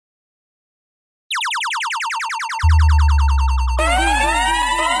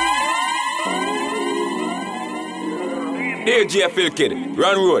DJ Phil Kid,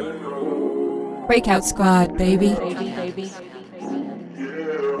 run road. Breakout Squad, baby.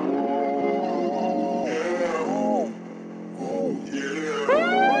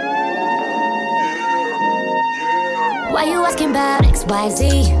 Why you asking about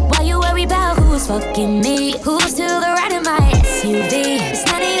XYZ? Why you worry about who's fucking me? Who's to the right of my SUV? It's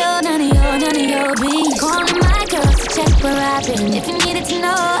none of your beef. Calling my girls to check where I've been. If you needed to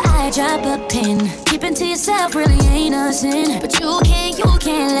know, I drop a pin. Keeping to yourself really ain't a sin. But you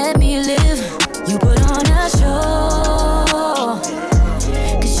can't let me live. You put on a show,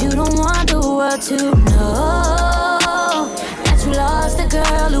 cause you don't want the world to know that you lost a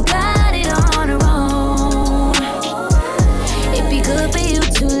girl who got it on her own. It'd be good for you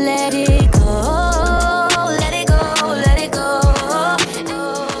to let it go. Let it go, let it go.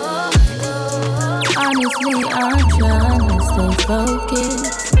 Honestly, I'm trying to stay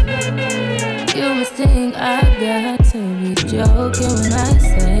focused. You must think I got to be joking when I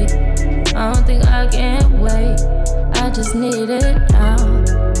say I don't think I can wait. I just need it now.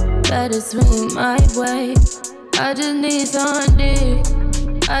 Let it swing my way. I just need some dick.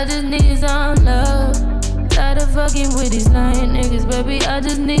 I just need some love. Tired of fucking with these lying niggas, baby. I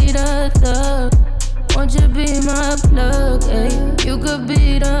just need a thug. Won't you be my plug, ayy? You could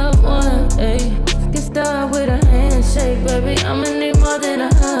be the one, ayy. Get started with a handshake, baby. I'ma need more than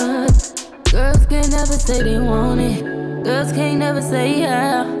a hug. Girls can't never say they want it. Girls can't never say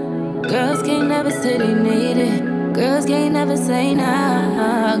yeah. Girls can't never say they need it. Girls can't never say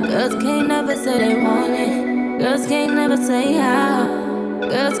nah. Girls can't never say they want it. Girls can't never say how.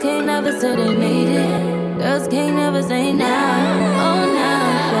 Girls can't never say they need it. Girls can't never say nah. Oh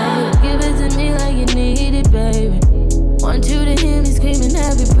nah, baby. Give it to me like you need it, baby. Want you to hear me screaming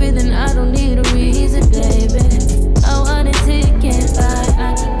every breathing. I don't need a reason, baby. I want it till you can't fight.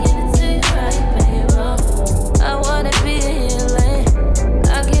 I can get it to you right, baby. I wanna be healing.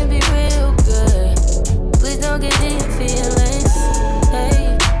 I can be real good. Please don't get in your feelings.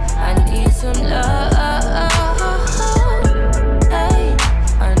 Hey, I need some love. Hey,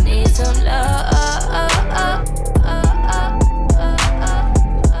 I need some love.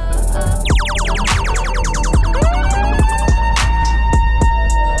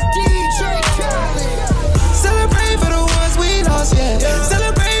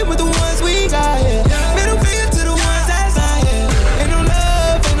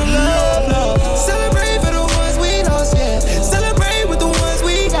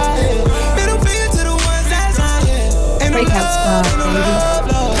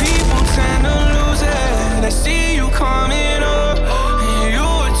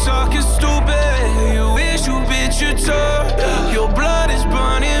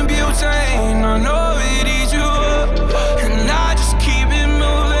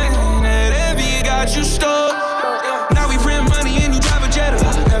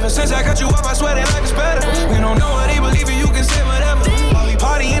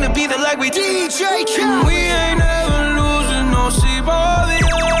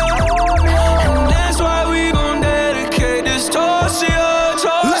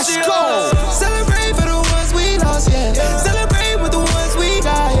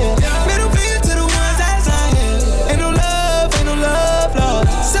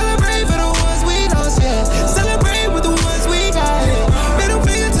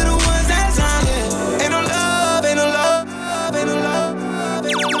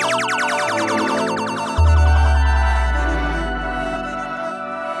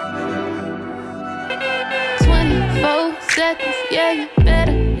 Yeah, you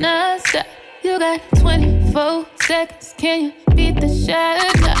better not stop. You got 24 seconds. Can you beat the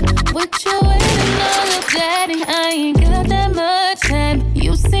shot? What you waiting on, little daddy? I ain't got that much time.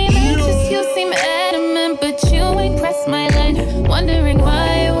 You seem anxious, you seem adamant, but you ain't pressed my line. Wondering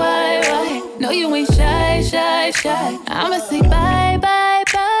why? No, you ain't shy. I'ma say bye, but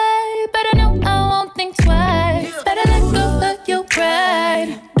I know I won't think twice. Better let go of your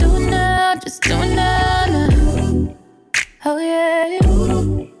pride. Do it now, just do it now. Oh yeah.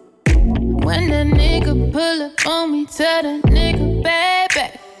 When that nigga pull up on me, tell that nigga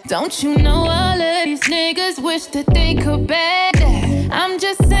baby, don't you know all of these niggas wish that they could back that? I'm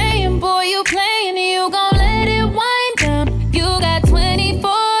just saying, boy, you playing, you gon' let it wind down. You got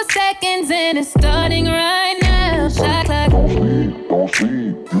 24 seconds and it's starting right now. Shot clock. Don't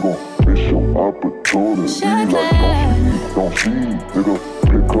sleep, you gon' miss your opportunity. Shot clock. Don't sleep, nigga,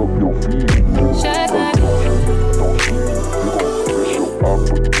 pick up your feet. Shot clock. Don't sleep, you gon' miss your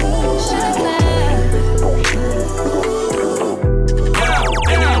opportunity. Shot clock.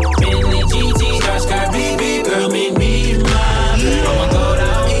 Bentley GT, Scotch Car BB, girl, meet me in my I'ma go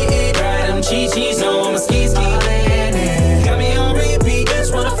down, ride them chi-chis, so I'ma ski lane.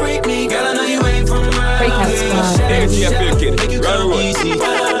 easy.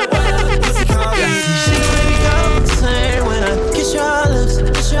 Pussy come easy. She make me go insane when I kiss your lips,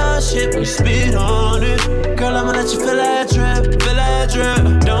 kiss your shit when you spit on it. Girl, I'ma let you feel that drip, feel that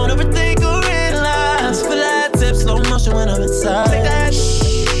drip. Don't overthink or realize. Feel that tip, slow motion when I'm inside. Take that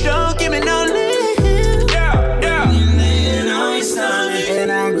don't give me no leave. Yeah. You laying on your stomach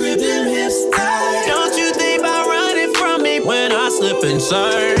and I grip them hips tight. Don't you think about running from me when I slip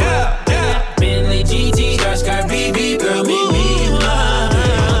inside? Yeah. Bentley GT, Dutch car BB, girl, meet me in mine.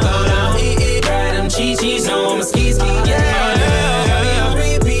 Go down, eat, ride them cheese on my skis, yeah.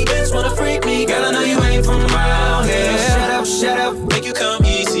 Bitch wanna freak me, girl, I know you ain't from around here. Shut up, make you come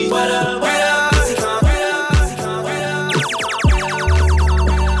easy. What up? Easy come, easy come.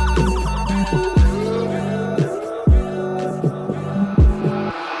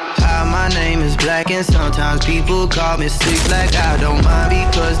 Hi, my name is Black and sometimes people call me Slick Black. I don't mind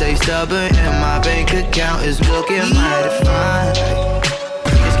because they stubborn and my bank account is looking mighty fine.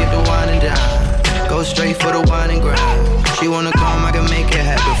 Let's get the wine and dine. Go straight for the wine and grind. She wanna come, I can make it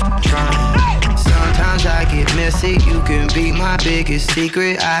happen. Trying. Sometimes I get messy, you can be my biggest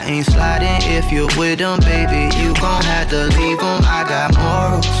secret. I ain't sliding if you're with them, baby. You gon' have to leave them. I got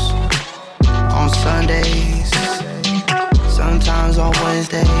morals on Sundays, sometimes on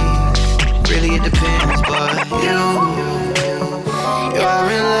Wednesdays. Really it depends, but you're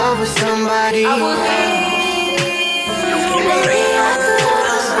in love with somebody.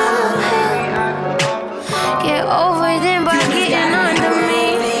 Get over them by getting under me.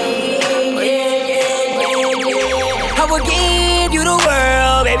 I will give you the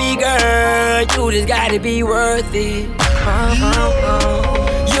world, baby girl. You just gotta be worth it.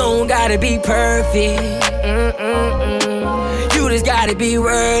 You don't gotta be perfect. You just gotta be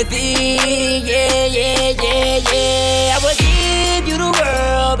worth it. Yeah. I will give you the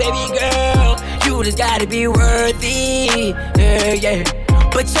world, baby girl. You just gotta be worth it. Yeah.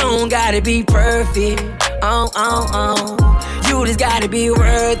 But you don't gotta be perfect. You just gotta be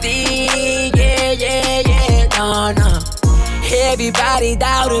worth it. Yeah. No. Everybody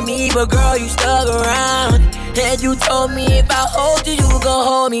doubted me, but girl, you stuck around. And you told me if I hold you, you gon'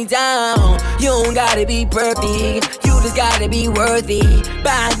 hold me down. You don't gotta be perfect, you just gotta be worthy.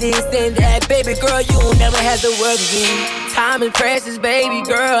 By this and that, baby girl, you don't never have to work again. Time is precious, baby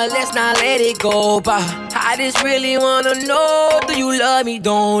girl, let's not let it go by. I just really wanna know, do you love me?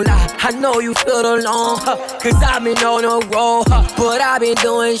 Don't lie. I know you feel alone, cause I've been on a roll, but I've been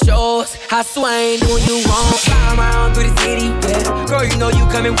doing shows. I swear I ain't doing you wrong. Fly around through the city, yeah. Girl, you know you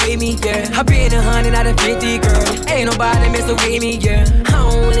coming with me, yeah. I've been 100 out of 50, girl. Ain't nobody messing with me, yeah. I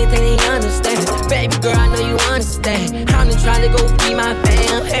don't really think they understand. Baby girl, I know you understand. I'm just trying to go feed my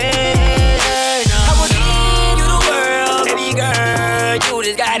fam. Hey, no. I will give you the world, baby girl. You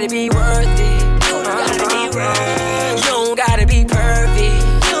just gotta be worth it. You just gotta be worth it. You don't gotta be perfect.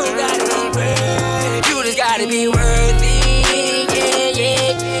 You don't gotta be perfect. You just gotta be worth it.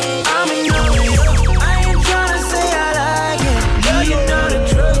 Yeah. I'm in love with you. I ain't tryna say I like it. Girl, you know the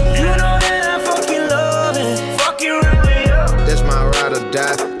truth. You know that I fucking love it. Fucking right with you. That's my ride or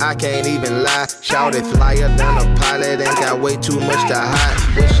die. I can't even lie. Shouted flyer than a pilot. Ain't got way too much to hide.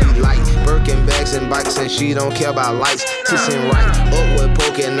 What she like? Birkin bags and bikes and she don't care about lights. Tissing right, upward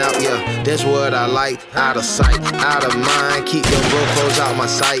poking out, yeah. That's what I like. Out of sight, out of mind. Keep them brocos out my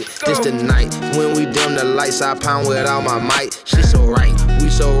sight. This the night when we dim the lights. I pound with all my might. She so right, we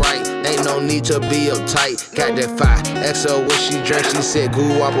so right. Ain't no need to be uptight. Got that fire. XO what she drank. She said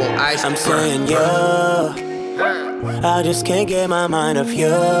goo up on ice. I'm saying yeah. I just can't get my mind off you.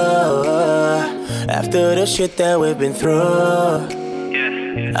 After the shit that we've been through,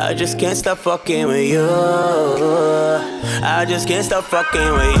 I just can't stop fucking with you. I just can't stop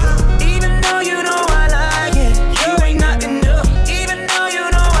fucking with you. Even though you know I like it, you ain't nothing new. Even though you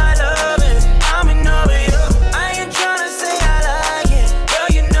know I love it, I'm in love with you. I ain't tryna say I like it, girl,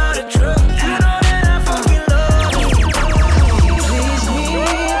 you know the truth. You know that I fucking love you. Please me,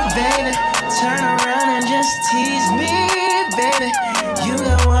 baby. Turn around and just tease me, baby. You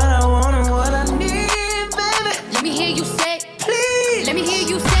got what I want and what I need, baby. Let me hear you say, Please. let me hear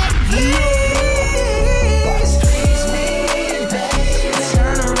you say.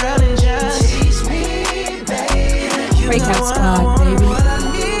 Breakout Squad, baby.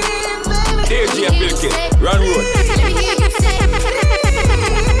 DJ Philkit, Run Road.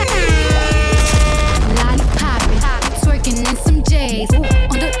 Lollipop, twerking in some J's on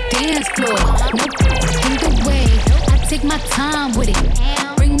the dance floor. No in the way. I take my time with it.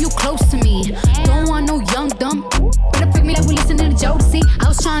 Bring you close to me. Don't want no young dumb. Better pick me like we listening to Jodeci. I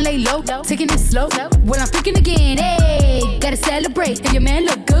was trying to lay low, taking it slow. Well, I'm freaking again. Hey, gotta celebrate. If your man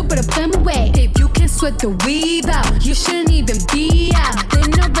look good, better put him away. If you can sweat the weave out, you shouldn't even be out.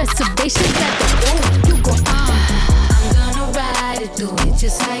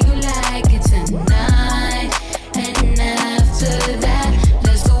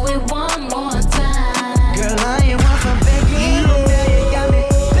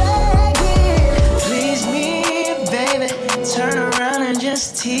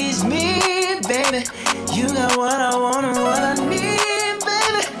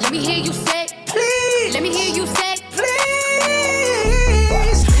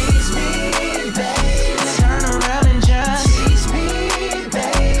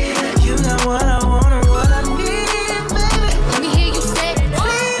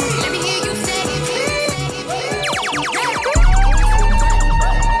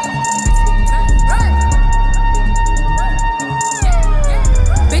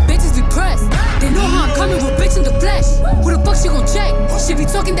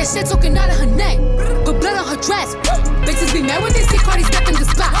 Cardi step in the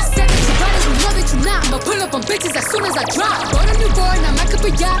spot. Said that you got it, you know that you not. I'ma pull up on bitches as soon as I drop. Bought a new boy and I'm like up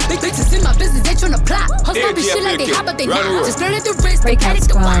a yacht. Big bitches in my business, they tryna plot. Hoes pop this shit like they hot, but they not. Just learn at the wrist, they Breakout addict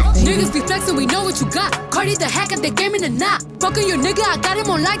the Squad, watch. baby. Niggas be flexing, we know what you got. Cardi the hack at the game in the knot. Fucking your nigga, I got him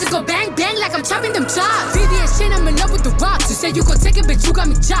on light. Just go bang bang like I'm chopping them chops. VVS shit, I'm in love with the rocks. You said you gon' take it, bitch, you got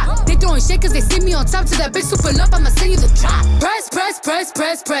me chopped. They throwing shit cause they see me on top. To that bitch super up, I'ma send you the drop. Press, press, press,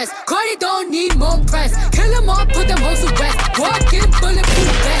 press, press. Cardi don't need more press. Kill them all, put them hoes to rest. Walk in,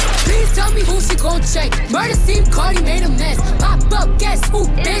 bulletproof vest. Please tell me who she gon' check. Murder scene, Cardi made a mess. Pop up, guess who,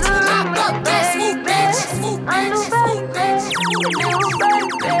 bitch? Pop up, guess who, bitch? Who, bitch? Who, bitch?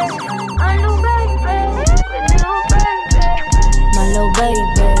 My little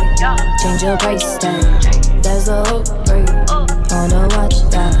baby, change your price tag. There's a hook break on the watch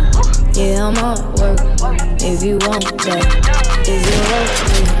that. Yeah, I'm on work. If you want that, is it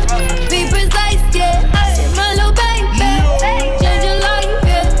worth it? Be precise, yeah. My little baby, change your life,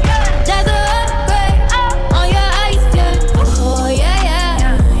 yeah. There's a hook break on your ice, yeah. Oh yeah,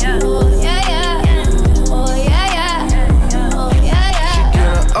 yeah. Oh yeah, yeah. Oh yeah, yeah. Oh yeah, yeah. She get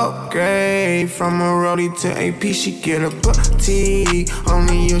an upgrade from a roadie to AP. She get a booty.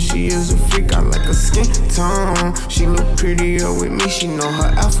 Only you, she is a freak. I like her skin tone. She look prettier with me. She know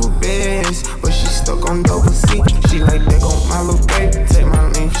her alphabets, but she stuck on double C. She like that on my little baby. Take my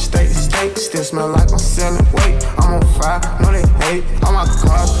name from state to state. Still smell like I'm selling weight. I'm on fire, know they hate. All my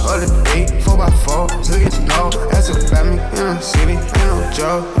cars, other day, 4x4. So get to know that's a family in the city. Ain't no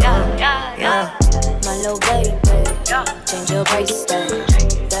joke. Yeah. My little baby, change your price tag.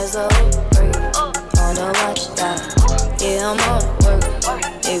 There's a hook break on the watch that. Yeah, I'm on work.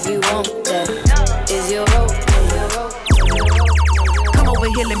 If you want that, is your rope. Come over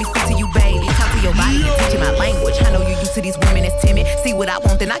here, let me speak to you, baby. Talk to your body and teach you my language. I know you used to these women that's timid. See what I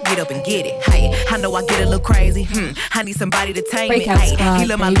want, then I get up and get it. Hey, I know I get a little crazy. I need somebody to tame me. Hey, he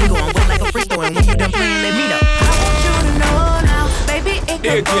love my lingo on wet like a free throw. And when you done playing, let me know. I want you to know now, baby, it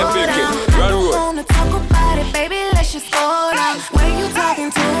can go down. I don't wanna talk about it, baby, let's just go down. When you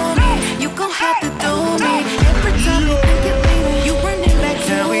talking to me, you gon' have to do me. Every time you think you're leaving, you run it back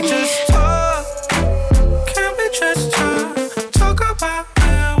to me. Can we just talk? Can we just talk about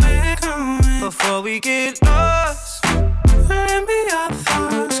where we're going before we get lost? And be our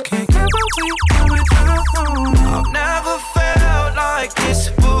thoughts. Can't get what we want without knowing. I've never felt like this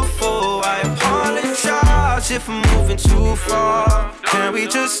before. I apologize if I'm moving too far. Can we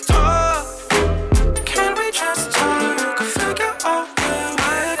just talk? Can we just talk? Figure out where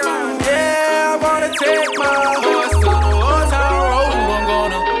we're going. Yeah, I wanna take my horse to the old town road. I'm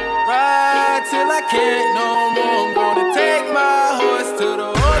gonna ride till I can't no more. I'm gonna take my horse to the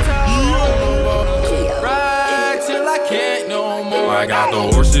old town road. I'm gonna ride till I can't no more. I got the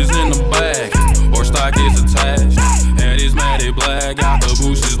horses in the back, horse stock is attached. Head is matted black, got the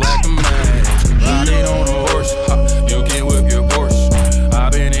bushes black to match. Riding on a horse, you can whip your Porsche.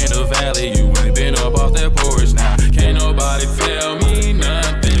 I've been in the valley, you ain't been up off that porch. Now can't nobody tell me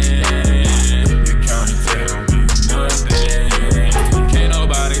nothing. You can't tell me nothing. Can't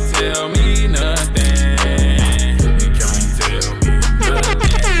nobody tell me nothing. You can't tell me nothing.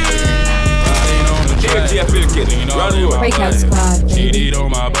 Riding on the track, Breakout Squad, baby. cheated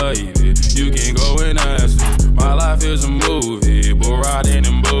on my baby. You can go and ask her. My life is a movie, bull riding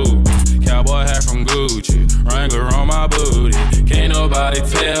in boots. Cowboy hat from Gucci, Wrangler on my booty. Can't nobody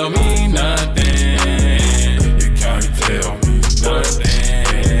tell me nothing. You can't tell me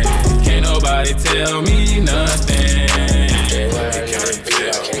nothing. Can't nobody tell me nothing. You can't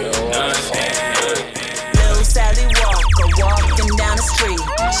tell me nothing. Little Sally Walker walking down the street.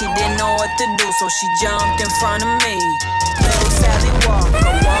 She didn't know what to do, so she jumped in front of me. Little Sally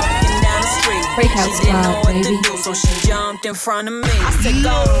Walker walking down the street. Breakout She didn't know Squad, what baby. to do, so she jumped in front of me. I said, go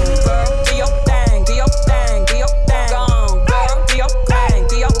on, girl, do your thing, do your thing, do your thing. Go on, girl, do your thing,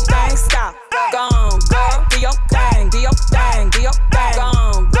 do your thing. Stop. Go on, girl, do your thing, do your thing, do your thing. Go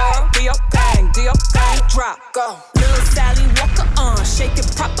on, girl, do your thing, do your thing. Drop, go. Little Sally Walker shake it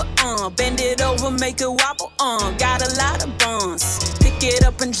proper bend it over, make it wobble got a lot of buns. Pick it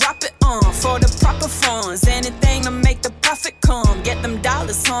up and drop it for the proper funds. Anything to make the profit come. Get them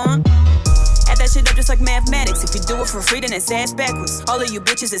dollars, Add that shit up just like mathematics. If you do it for free, then it's ass backwards. All of you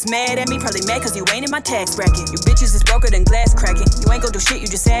bitches is mad at me, probably mad cause you ain't in my tax bracket. You bitches is broker than glass cracking. You ain't gon' do shit, you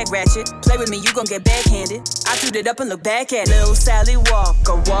just act ratchet. Play with me, you gon' get backhanded. I chewed it up and look back at it. Little Sally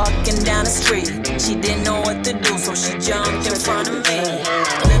Walker walking down the street. She didn't know what to do, so she jumped in front of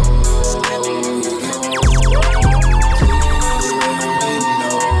me.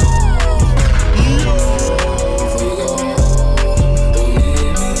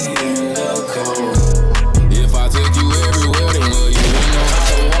 If I take you everywhere, then will you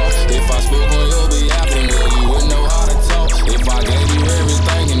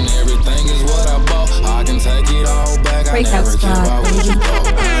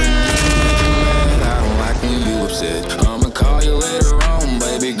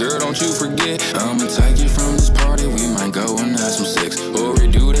it. I'ma take you from this party, we might go and have some sex. Or we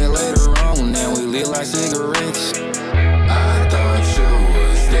do that later on, now we lit like cigarettes. I thought you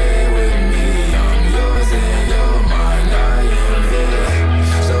would stay with me. I'm yours and you're mine, I am there.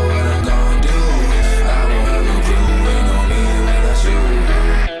 So what I'm gonna do, I won't have no clue, ain't no me without you.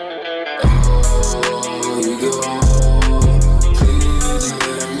 Oh, you go, please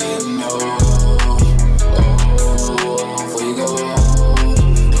let me know. Oh, before you go,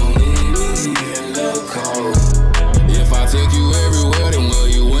 don't leave me in the cold. If I took you everywhere, then well,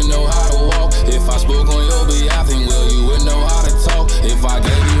 you wouldn't know how to walk. If I spoke on your behalf, then well, you wouldn't know how to talk. If I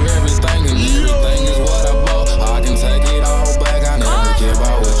gave you everything, and everything is what I bought, I can take it all back, I never care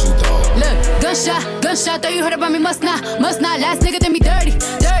about what you thought. Look, gunshot, thought you heard about me, must not. Last nigga did me dirty,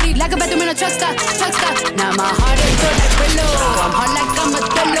 like a bathroom in a truck stop. Now my heart is good like Willow, I'm hard like I'm a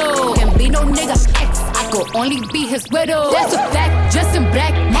pillow. Can't be no nigga ex, I could only be his widow. That's a fact, dressed in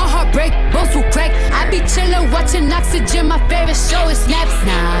black, my heart break, bones will crack. I be chillin', watching Oxygen, my favorite show is Snaps.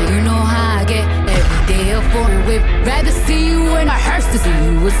 Now you know how I get, every day a foreign whip. Rather see you in a hearse than see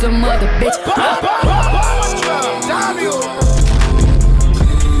you with some other bitch.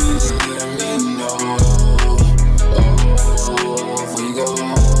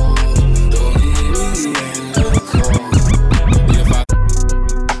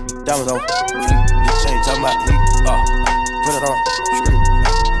 Diamonds on fleek, chain talking about heat. Put it on, screw,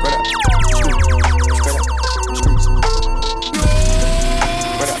 spread out, screw, spread out, screws.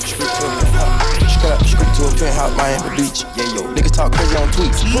 Spread out, screw to a penthouse. Spread out, screw to a penthouse, Miami Beach. Yeah, yo, niggas talk crazy on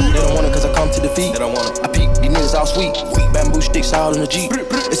tweets. They don't want it cause I come to defeat. They don't want it. I peek, these niggas all sweet. Bamboo sticks all in the Jeep.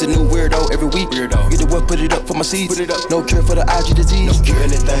 It's a new weirdo every week. Get the what, put it up for my seeds. No cure for the IG disease. Do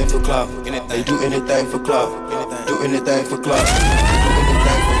anything for clout. They do anything for clout. Do anything for clout.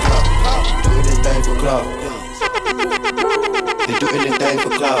 For clout. They do anything for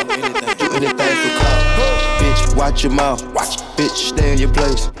clout. Do anything for clout. Bitch, watch your mouth. Bitch, stay in your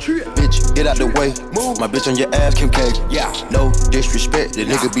place. Bitch, get out the way. My bitch on your ass, Kim K. Yeah. No disrespect, the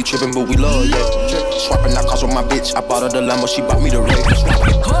nigga be trippin', but we love yeah. Swiping out cars with my bitch. I bought her the Lambo, she bought me the rig.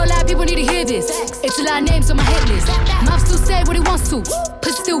 Whole lot of people need to hear this. It's a lot of names on my hit list. Mouth still say what he wants to.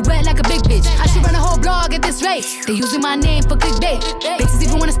 Pussy still wet like a big bitch. I should run a whole blog at this rate. They using my name for clickbait. Bitches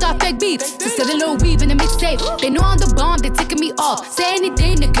even wanna start fake beef. To sell a little weave in the mixtape. They know I'm the bomb, they ticking me off. Say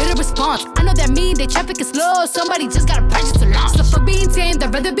anything to get a response. I know that mean they traffic is slow. Somebody just gotta purchase to launch. So for being tamed,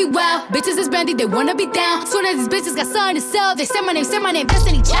 I'd rather be wild. Bitches is brandy, they wanna be down. Soon as these bitches got something to sell, they say my name,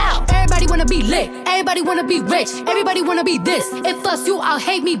 Destiny Child. Everybody wanna be lit, everybody wanna be rich, everybody wanna be this. If us you, I'll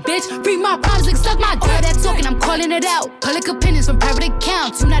hate me, bitch. Read my problems and suck my dick. All that talking, I'm calling it out. Public opinions from private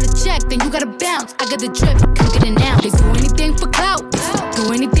accounts. You not a check, then you gotta bounce. I got the drip, can't get it now. They do anything for clout,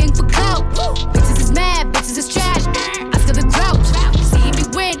 do anything for clout. Bitches is mad, bitches is trash. I feel the drought. See me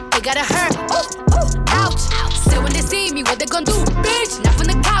win, they gotta hurt. Ouch. Still when they see me, what they gon' do, bitch? Not from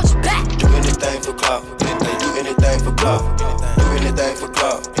the couch, back. Do anything for clout. They do anything for clout. Do anything for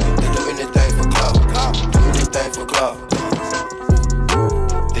clout. They do anything for clout. Do anything for clout.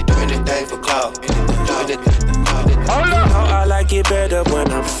 They do anything for clout. Do anything. I like it better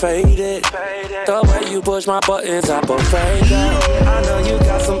when I'm faded. The way you push my buttons, I prefer that. I know you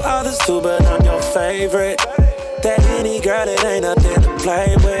got some others too, but I'm your favorite. That any girl, it ain't nothing to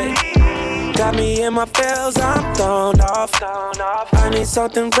play with. Got me in my feels, I'm thrown off. I need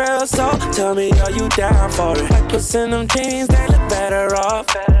something real, so tell me, are you down for it? Like what's in them jeans, they look better off.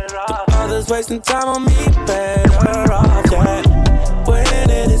 The others wasting time on me, better off, yeah.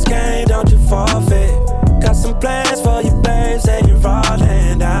 Winning this game, don't you forfeit. Got some plans for you, babe, say you're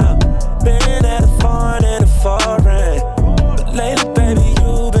rolling out. Been at a foreign and a foreign. But lately, baby,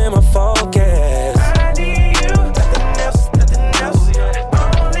 you been my focus. I need you, nothing else,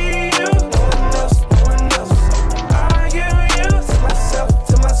 only you. No one else. I give you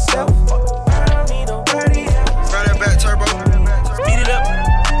to myself. I don't need nobody else. Run that back, turbo. Speed it up.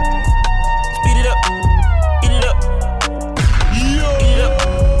 Speed it up. Eat it up. Eat it up.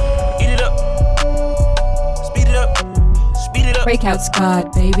 Eat it up. Speed it up. Speed it up. Breakout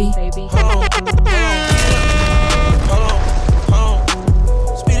Squad, baby. Hold on.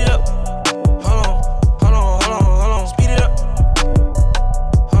 Speed it up. Hold on. Speed it up.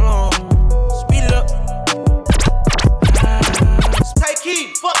 Hold on. Speed it up. Take heed,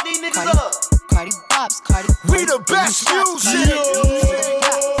 fuck these niggas up. Cardi Bobs, Cardi. We the best music.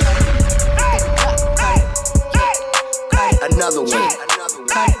 Another one.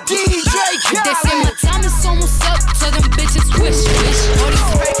 DJ Khaled. They say my time is almost up, so them bitches wish. All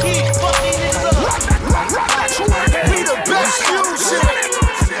these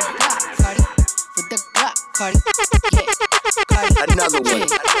shit.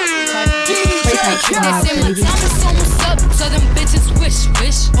 So them bitches wish.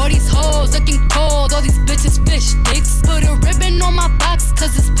 All these hoes looking cold, all these bitches fish dicks. Put a ribbon on my box,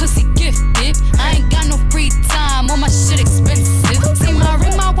 cause it's pussy gifted. I ain't got no free time, all my shit expensive. See my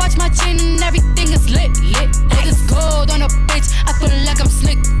ring, my watch, my chain, and everything is lit. All this gold on a bitch, I feel like I'm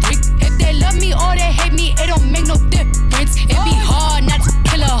slick Rick. If they love me or they hate me, it don't make no difference. It be hard not to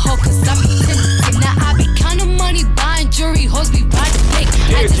kill a hoe, cause I be tempted. Now I be counting money, buying jewelry, hoes be riding dick.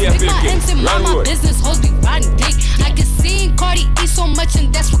 I just make my ends and mind my business, hoes be riding dick. I can see Cardi eat so much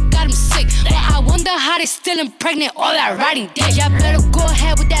and that's what got him sick. But I wonder how they still impregnate all that riding dick. Y'all better go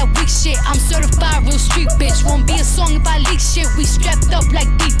ahead with that weak shit. I'm certified real street bitch. Won't be a song if I leak shit. We strapped up like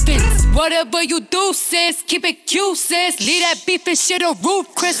defense. Whatever you do, sis, keep it cute, sis. Leave that beef and shit on roof,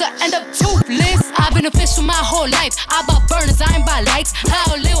 Chris, or end up toothless. I've been official my whole life. I bought burners, I ain't buy lights.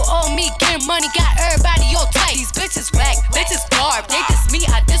 How little old me getting money got everybody all tight. These bitches whack, bitches garb. They diss me,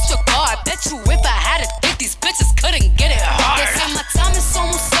 I disregard. Bet you if I had a dick, these bitches couldn't get it hard. They say my time is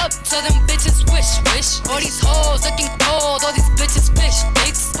almost up, so them bitches wish. All these hoes looking cold, all these bitches fish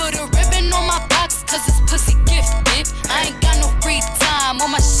dicks. Put a ribbon on my box, cause it's pussy gifted. I ain't got no free time,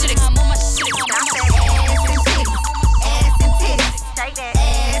 on my shit, I'm on my shit. Ass and titties,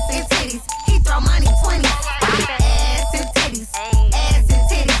 ass and titties. He throw money 20. Ass and titties, ass and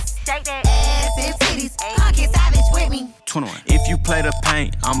titties, ass and titties. Come get savage with me. 21. If you play the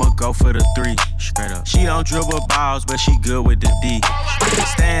paint, I'ma go for the 3. Straight up. She don't dribble balls, but she good with the D.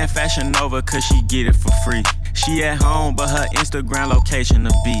 Stay in Fashion Nova, cause she get it for free. She at home, but her Instagram location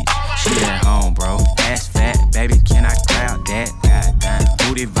the beach. She at home, bro. Ass fat, baby, can I grab that? Goddamn.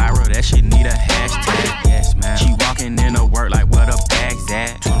 Booty viral, that shit need a hashtag. Yes, man. She walking in to work like where the bag's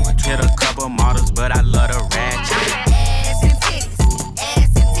at. Hit a couple models, but I love the ratchet. Ass and titties,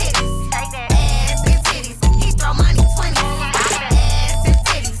 ass and titties, ass and titties. He throw money 20. Ass and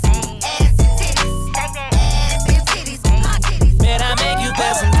titties, ass and titties, ass and titties. Man, I make you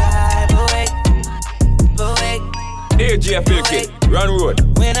pass some time, away. DJ Philkit, Run Road.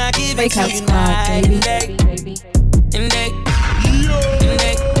 When I give it to you night and day, and day.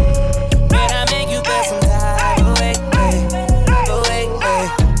 When I make you pass some time, away.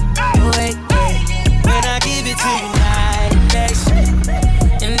 When I give it to you night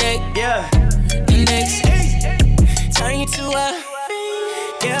and day, yeah, and day. Turn you to a,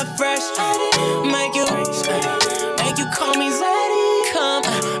 yeah, fresh. Make you call me Zaddy. Come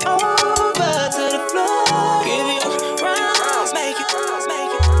over to the floor, give you rounds, make you.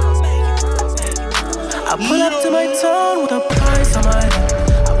 I pull up to my town with a price on my head.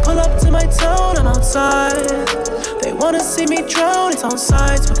 I pull up to my town, I'm outside. They wanna see me drown, it's on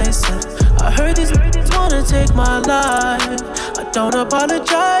sides what they said. I heard these wanna take my life. I don't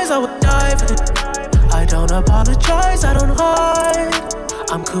apologize, I would die for it. I don't apologize, I don't hide.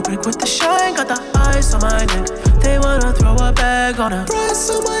 I'm Kubrick with the shine, got the ice on my neck. They wanna throw a bag on a price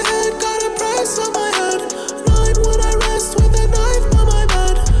on my head, got a price on my head. Night when I rest with a knife by my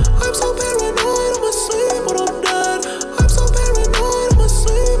bed. I'm so paranoid, I'm asleep when I'm dead. I'm so paranoid, I'm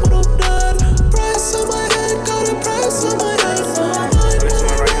asleep when I'm dead. Price on my head, got a price on my head. Night when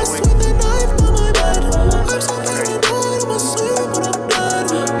I rest with a knife by my bed. I'm so paranoid, I'm asleep when I'm dead.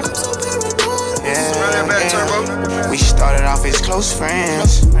 I'm so paranoid. Yeah. We started off as close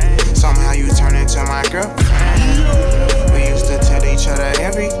friends. Somehow you turned into my girlfriend. We used to tell each other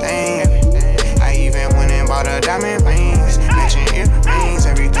everything. I even went and bought her diamond rings, matching earrings.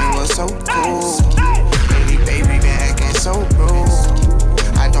 Everything was so cool. Baby been acting so rude.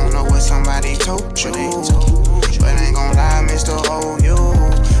 I don't know what somebody told you, but ain't gon' lie, Mr. OU.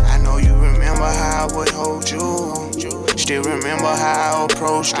 I know you remember how I would hold you. Still remember how I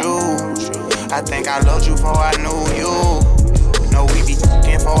approached you. I think I loved you before I knew you. No, we be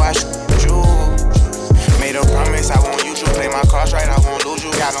f***ing before I shoot you. Made a promise I won't use you. Play my cards right, I won't lose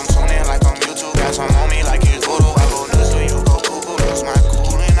you. Got them tuning like I'm YouTube. Got some on me like it's voodoo. I go nuts till you go cuckoo. Lose my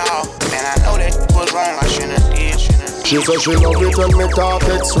cool and all. Man, I know that was wrong. I shouldn't have did. She said she love it when me talk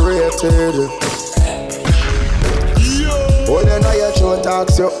X-rated. Oh, then I hear you talk,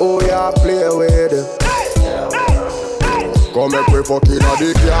 so who ya play with? Come make we fuck inna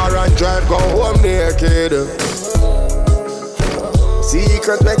the car and drive go home naked.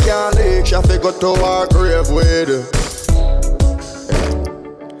 Secret me can't leak, she fi go to her grave with.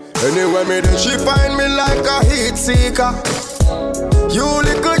 Anyway me then she find me like a heat seeker. You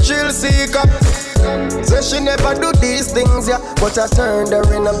little chill seeker. Say she never do these things, yeah, but I turned her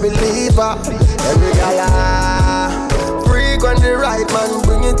in a believer. Every gala freak when the right man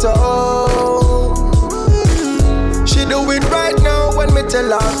bring it home. She do it right now when me tell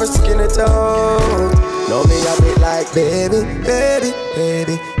her for skin it out. Know me a bit like baby, baby,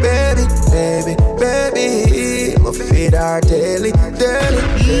 baby, baby, baby, baby. I'ma feed her daily, daily,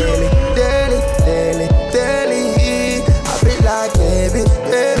 daily, daily, daily, daily. I be like baby,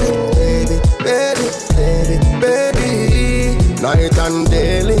 baby, baby, baby, baby, baby. Night and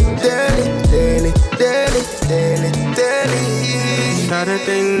daily, daily, daily, daily, daily, daily.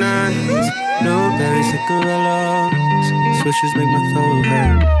 Saturday nights, blueberry cigarillos. Swishers make my throat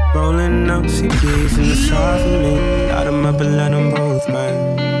hurt. Rolling up CDs in the side for me. Light them up and let them both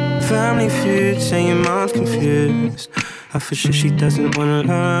burn. Family feud, saying your mom's confused. I for sure she doesn't wanna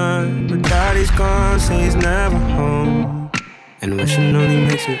learn. But daddy's gone, say he's never home. And wishing only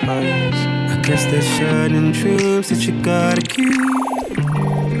makes it worse. I guess there's certain dreams that you gotta keep.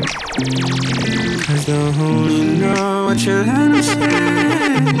 Cause they'll only know what you let them say.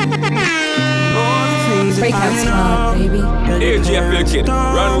 Breakout Squad, baby. AGFL kid,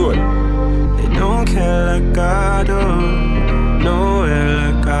 run road. They don't care like I do,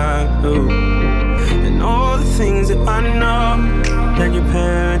 nowhere like I do. And all the things that I know that your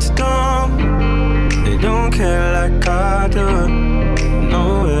parents don't. They don't care like I do,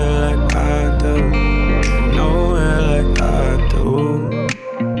 nowhere like I do, nowhere like I do.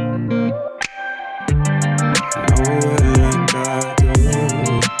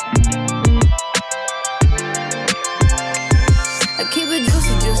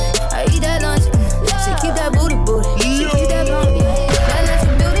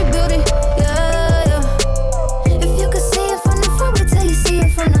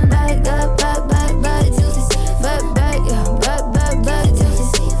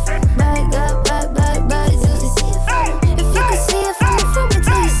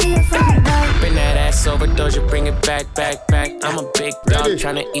 Back. I'm a big dog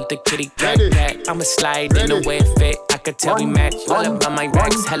tryna eat the kitty cat. I'ma slide in the way it fit. I could tell we match. All up on my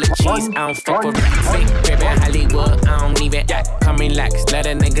racks, hella cheese. I don't fuck with rats. Fake crib in Hollywood, I don't even act. Come relax, let a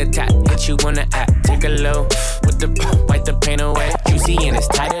nigga tap. Hit you on the app. Take a low with the wipe the paint away. Juicy and it's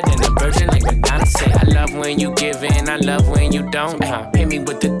tighter than a virgin, like Madonna say. I love when you give in, I love when you don't. Hit me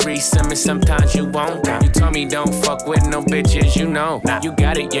with the threesome and sometimes you won't. You told me don't fuck with no bitches, you know. You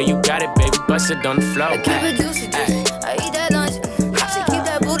got it, yeah, you got it, baby. Bust it on the floor. I keep it juicy. I eat that lunch. She keep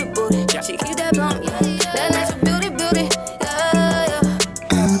that booty. She keep that bump. That natural beauty. Yeah.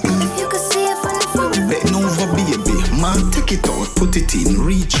 If you could see it from the front. Bend over, baby. Man, take it out, put it in,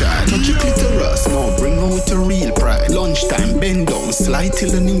 recharge. Touch your clitoris, now bring out a real pride. Lunchtime, bend down, slide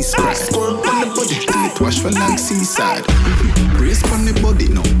till the knees cry. Squirt on the body till it wash for like seaside. Brace on the body,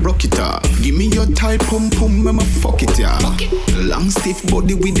 now rock it off. Give me your tight pum, I'ma fuck it, yeah. Long stiff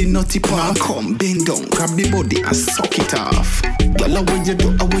body with the nutty part. Come, bend down, grab the body and suck it off. Girl, what you do,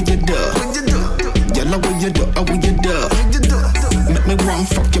 what you do? Girl, what you do, what you do? Make me one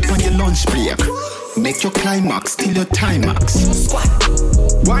fuck you on your lunch break. Make your climax till your timax. Squat.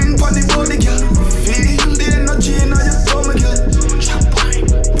 Wine for the body, girl. Feel the energy in your stomach, girl. Chop wine.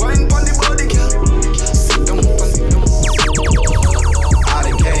 Wine for the body, girl. Sit down, I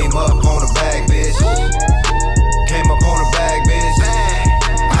done came up on the bag, bitch. Came up on the bag, bitch.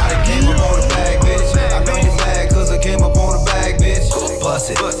 I done came up on the bag, bitch. I know you mad cause I came up on the bag, bitch.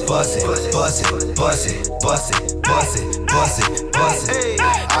 Bust it.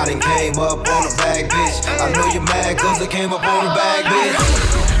 I done came up on the bag, bitch. I know you mad cause I came up on the bag, bitch.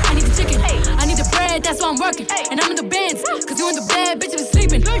 I need the chicken, I need the bread, that's why I'm working. And I'm in the bands, cause you in the bed, bitch, was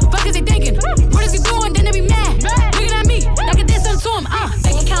sleeping. Fuck is they thinking? What is he doing? Then they be mad. Looking at me, like I did something to him.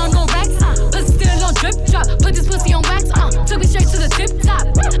 Bank account on racks, pussy still on drip drop. Put this pussy on wax, took me straight to the tip top.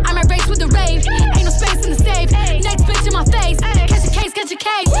 I'm at race with the rave, ain't no space in the safe. Next bitch in my face, catch a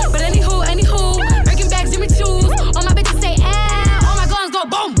case. But anywho, breaking bags, Jimmy Choos. All my bitches say, all my guns go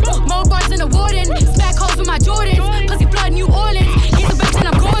boom. More bars than the warden, smack holes with my Jordans. Pussy flood New Orleans, he's a bitch and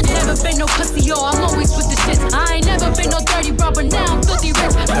I'm gorgeous. Never been no pussy, yo, I'm always with the shit. I ain't never been no dirty bro, but now I'm filthy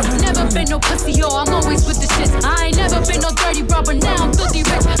rich. Never been no pussy, yo, I'm always with the shit. I ain't never been no dirty bro, but now I'm filthy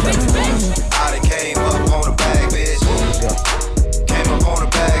rich. Bitch. I done came up on the bag, bitch. Came up on the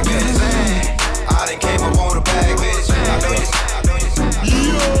bag, bitch. I done came up on the bag, bitch. I know you.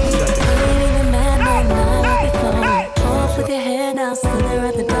 With your head now, still there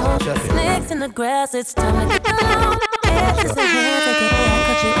at the door. Snakes in the grass, it's time to get down.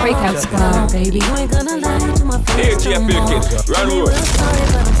 Breakout Squad, baby. You ain't gonna lie to my face. AGFL kid, run road.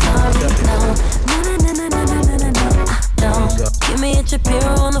 No. Give me a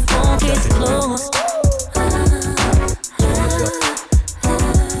Shapiro on the phone, case closed.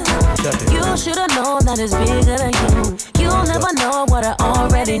 You should've known that it's bigger than you. You'll never know what I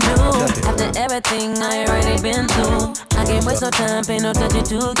already knew. After everything I already been through, I can't waste no time, pay no attention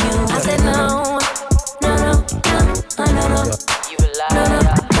to you. I said no,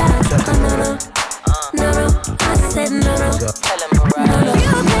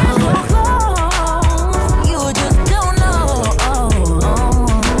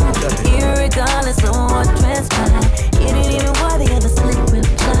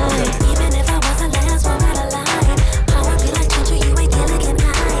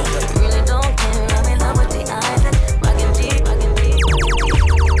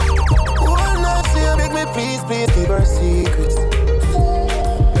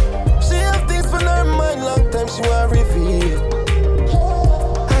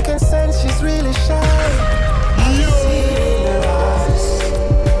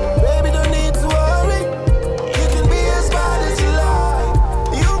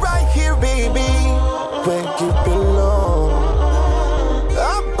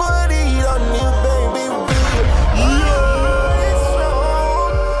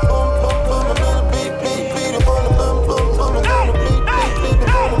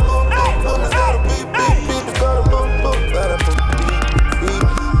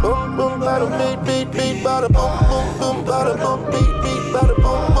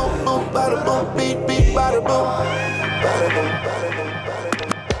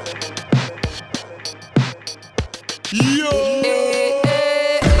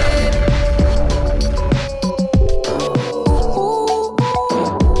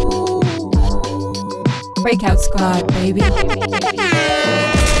 Breakout Squad, baby.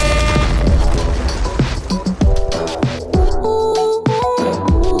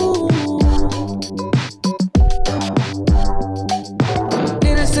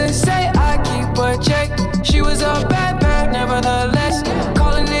 Needless to say, I keep a check. She was a bad, nevertheless.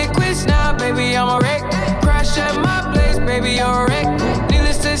 Calling it quits now, baby, I'm a wreck. Crash at my place, baby, you're a wreck.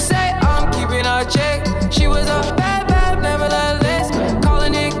 Needless to say, I'm keeping a check. She was a bad, nevertheless.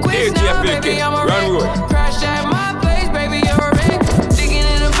 Calling it quits now, baby, I'm a wreck. Crash at my place, baby, you're a wreck. Digging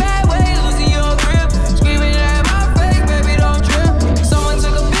in a bad way, losing your grip. Screaming at my face, baby, don't trip. Someone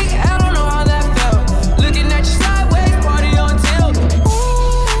took a big L, don't know how that felt. Looking at you sideways, party on tilt.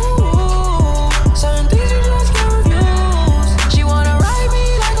 Ooh, certain things you just can't refuse. She wanna ride me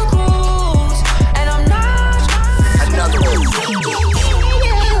like a cruise, and I'm not. Another one.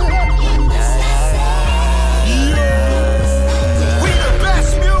 We the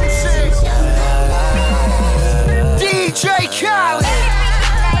best music. DJ Khaled.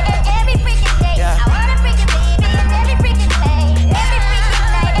 Every freaking day, I wanna freaking baby. Every freaking day, every freaking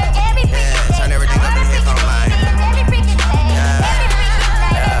night, every freaking day. Turn everything up in the headphone line. Every freaking day, every freaking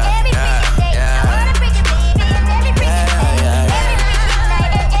night, every freaking day. I wanna freaking baby. Every freaking day, every freaking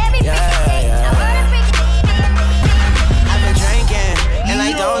night, every freaking day. I wanna freaking baby. I've been drinking, and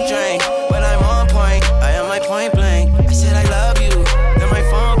I don't drink. When I'm on point, I am like point blank. I said I love you, then my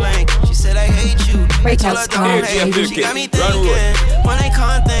phone blank. She said I hate you. Breakout Squad, She baby. got me thinking, when I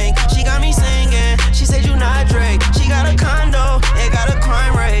can't think. She got me singing. She said you not Drake. She got a condo, it got a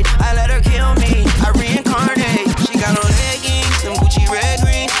crime rate. I let her kill me, I reincarnate. She got on leggings, some Gucci red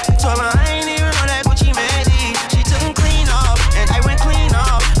green. Told her I ain't even on that Gucci Mandy. She took them clean off, and I went clean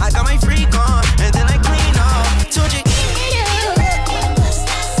off. I got my freak on, and then I clean off. Told you,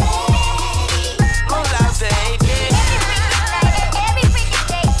 hola, baby. Every freaking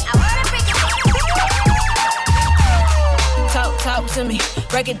day, I wanna freaking Talk to me.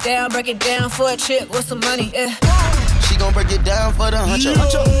 Break it down for a chick with some money, yeah. She gon' break it down for the huncho.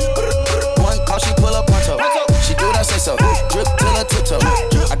 One call, she pull up poncho. She do what I say so. Drip till her tiptoe.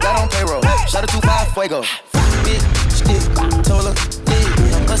 I got on payroll. Shout it to 5 Fuego. Big stick, told her,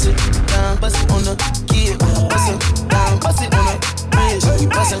 yeah. Bust it down, bust it on the kid. Bust it down, bust it on the bridge. We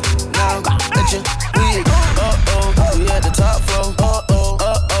bust it down, let your wig. We at the top floor.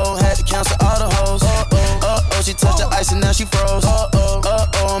 Had to cancel all the hoes. She touched the ice and now she froze.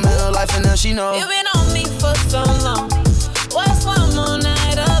 I'm in her life and now she knows. You've been on me for so long. What's one more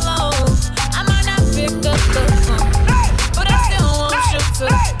night alone? I might not pick up the phone, but I still want you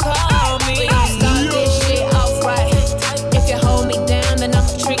to call me. We gon' start this shit off right. If you hold me down, then I'ma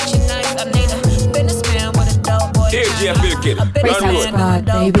treat you nice. I need a businessman with a dope boy. DJ Phil, A Breakout Squad,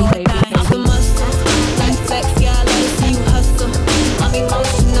 baby. I'm a muscle, like sexy, I let you see you hustle. I'm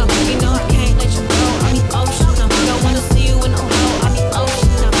emotional, you know I can't let you go. I'm emotional, don't wanna see you in a hole. I'm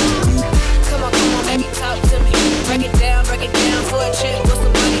emotional. Come on, baby, talk to me. Break it down for a chick with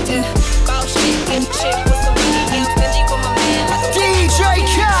some money. Yeah, bout shit, get a chick with some money. You stingy for my man like a DJ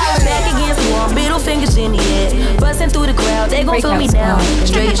Khaled. Back against the wall, middle fingers in the air. Bustin' through the crowd, they gon' feel me now.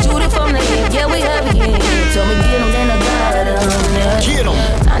 Straight shooter from the head, yeah, we have again. Told me get 'em, then I got 'em. Get 'em.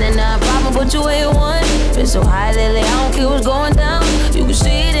 99 problem, but you ain't one. Been so high lately, I don't care what's going down. You can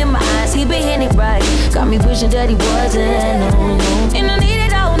see it in my eyes, he be hitting it right. Got me wishing that he wasn't. No. And I need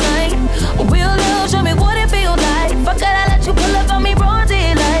it all night. A real love, show me what it feels like. Fuck it, I let you pull up on me broad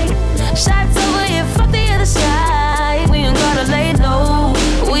daylight. Shots over here, fuck the other side. We ain't gotta lay low.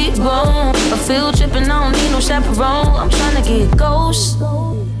 We grown. A field trip and I don't need no chaperone. I'm tryna get ghost.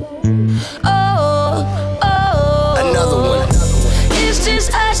 Another one. It's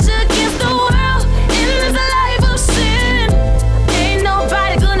just us against the world. And it's a life of sin. Ain't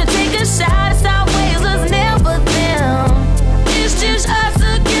nobody gonna take a shot. It's our ways, us never them. It's just us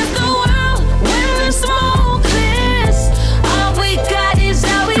against the world. When the smoke clears, all we got is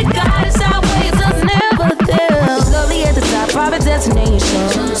all we got. It's our ways, us never them. It's lovely at the top, private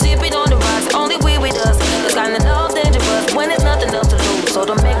destination. Sipping on the rocks, only we with us. The kind of love dangerous when there's nothing else to lose. So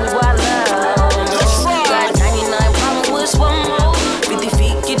don't make me wild out. Got 99 problems with one more. 50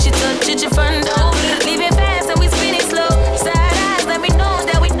 feet, get your touch, get your front door. Leave it fast and we spin it slow. Side eyes, let me know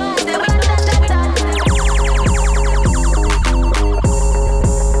that we know that we know that we know.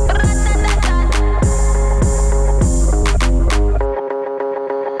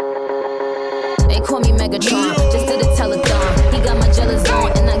 They call me Megatron, just did a telethon. He got my jealous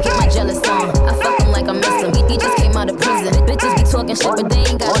on, and I get my jealous on. I fuck him like I miss him. He just came out of prison. Bitches be talking shit, but they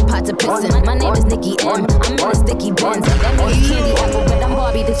ain't got a pot to piss in. My name is Nicki M. I'm in a sticky Benz. That means candy apple red. I'm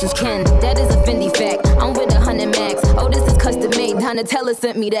Barbie, this is Ken. That is a Fendi fact. I'm with 100 max. Oh, this is custom made. Donatella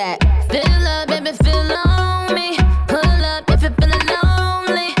sent me that. Fill up, baby, fill on me. Pull up if you're feeling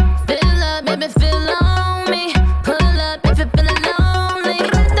lonely. Fill up, baby, fill on me. Pull up if you're feeling lonely.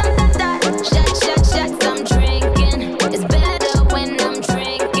 Shots, I'm drinking. It's better when I'm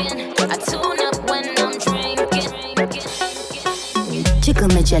drinking. I tune up when I'm drinking. Jiggle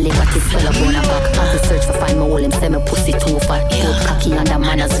me jelly, what is swell up on a back. I search for find my hole, him say me pussy too fat. Good cocky under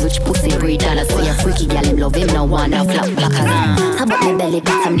manners, rich pussy breed dollars. Say a freaky gal, him love him, no wanna flap black as how about me belly,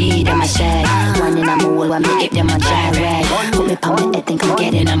 but I'm need in my shag. One in a mole, one me hip them on dry rag. Put me on my head, think I'm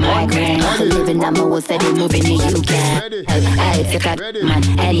getting a migraine. Living on my wall, said it moving me, you can. Hey, take a man,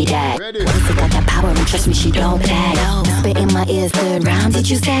 any that. Pussy got the power, and trust me, she don't play. Spit in my ears, third round, did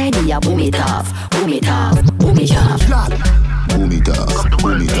you say? Then y'all boom it off, boom it off, boom it off. Boom it up,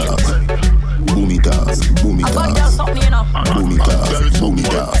 boom it up, boom it up, boom it up, boom it up, boom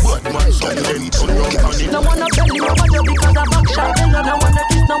it up. No wanna belly rubber you because I back shot me love. No wanna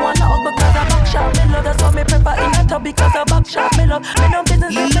kiss, no wanna hug because I back shot me love. That's why me prefer in the tub because I back shot me love. Me no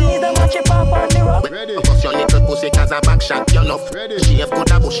business with me, neither watch it pop on the rock. Bust your little pussy cause I back shot your love. She have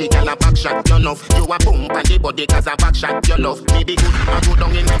good a bushy girl a back shot your love. You a boom pan the body cause I back shot your love. Me be good, I go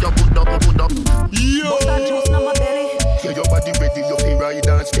down in your good up, good up. Yo, but that juice na my belly. Yeah, your body ready, you feel right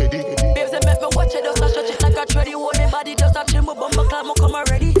and steady. Babes, they make me watch it, just a stretch it like a treadie. Hold me body, just a chill, my bumper climb, I come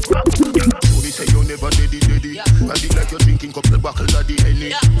already. Me say you never ready. I dig like you're drinking couple buckle of the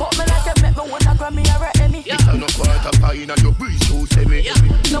Henny. Fuck me like you make me want a Grammy or a Emmy. It's a no quarter pie and your breeze so semi.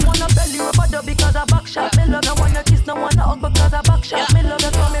 No wanna belly rubber dub because I back shot me love. No wanna kiss, no wanna hug because I back shot me love.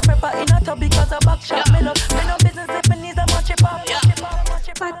 That's why me prefer in a tub because I back shot me love. Me no business if me needs a match it pop.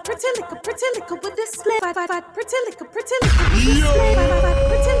 Fat pretty liquor with this slit. Fat pretty liquor with this slit. Fat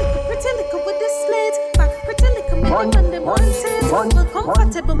pretty liquor with this slit. Fat pretty liquor make them run them one tit. Well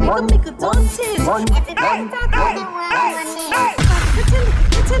comfortable, make a daunted. Fat pretty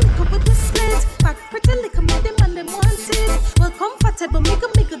liquor with this slit. Fat pretty liquor make them run them one tit. Well comfortable, make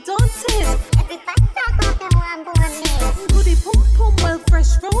a daunted. Goody pum pum, well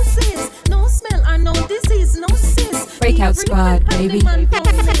fresh roses. No smell or no disease, no sis. Breakout Squad, baby.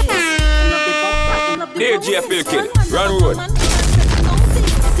 DJ Phil Kid, run road.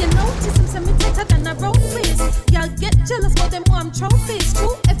 You notice him send me better than a road face. Y'all get jealous for them warm trophies.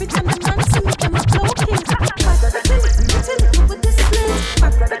 True, every time the man see me, them a cloaking. Pretty little with this split.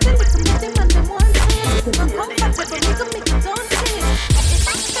 Pretty little with them and them one taste. I'm comfortable, we can make it daunting.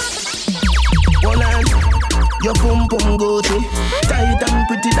 Hold on, your pum pum Gucci. Tight and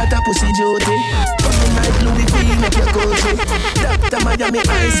pretty that a pussy duty. Coming like Louis V, make your Gucci. Dr. Miami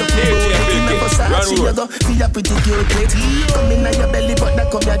eyes up your booty. In a Versace, you go feel a pretty cute plate. Coming on your belly, but that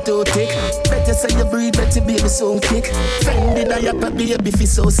come your too thick. Better say you breathe, better baby so kick. Fendi that your baby feel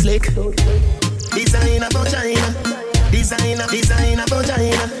so slick. Designer vagina, designer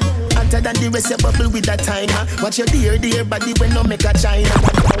vagina. Hotter than the rest, you bubble with that timer. Watch your dear body when no make a China.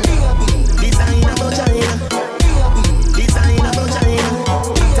 Designer vagina, designer vagina.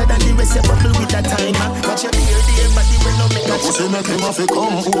 Hotter than the rest, you bubble with that timer. Watch your dear body when no make a China. Pussy make him have to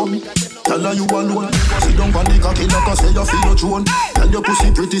come home. Tell her you alone. Sit down on the cocky like I say you feel your throne. Tell your pussy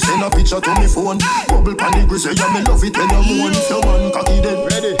pretty, send a picture to me phone. Bubble pan the grizzly, yeah, me love it when you moan. If your man cocky dead,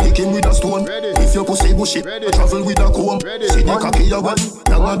 hit him with a stone. If your pussy bushy, travel with a comb. See the cocky you want,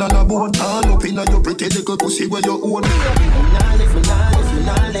 younger than a bone. Turn up in your pretty little pussy where you own.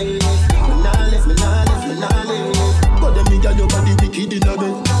 But them nigga your body wicked in a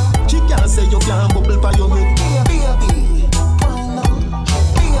bed. She can't say you can't bubble by your head.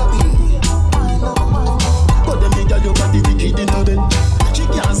 But them nigga your body wicked in a bed. She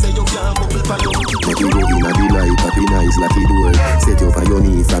can't say you can't bubble by your head. Make you go in a delight, happy nice lucky door. Set you on your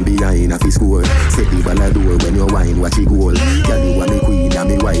knee from behind a fi score. Set the ball a door when you wine, watch it goal. Girl you a me queen, a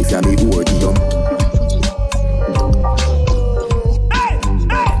me wife, a me whore.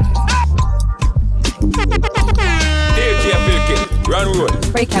 Run road.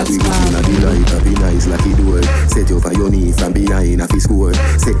 Breakout Squad. Happy nice lucky door. Set you on your knee from behind a fi score.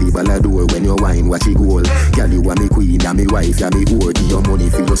 Set the ball a door when you wine, watch it goal. Girl you a me queen, a me wife, a me whore. Give your money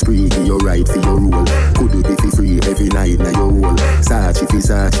for your spree, give your right for your roll. Could do it for free every night na your hole. Sachi fi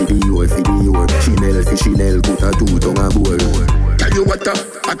Sachi, Dior fi Dior. Chanel fi Chanel, put a two tongue a bowl. Tell you what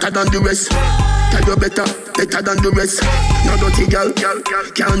hotter than the rest. Tell you better than the rest. No dirty girl,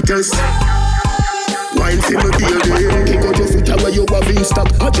 can't test. Wine for me baby. Kick out your foot where you have in stop.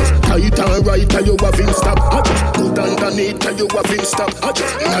 I just tight and right till you have in stop. I just put underneath till you have in stop. I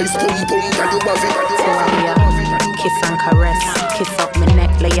just nice pum pum till you have in. Kiss and caress. Kiss up my neck,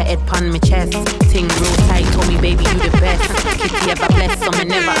 lay your head pon my chest. Ting real tight, told me baby you the best. Kitty ever blessed, so me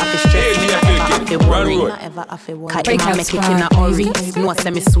never have to stress. Me not ever have to worry, not ever have to worry. Cause Emma make it in a hurry. No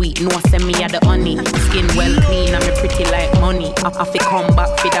say me sweet, no say me a the honey. Skin well clean and me pretty like money. I fi come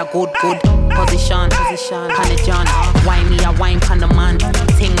back for the good position. Pan the John, why me a wine pan the man?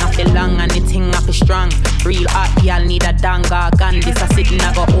 Ting I fi long and the ting I fi strong. Real hot y'all need a danga gun. This a sitting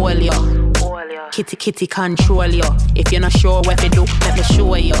I go all yo. Kitty control you. If you're not sure what to do, let me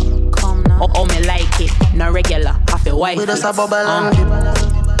show you. Come now. Oh me like it, not regular. I feel white. We just a bubble and dip.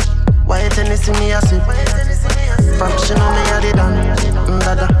 White and see me a sip. From she know me a the dan.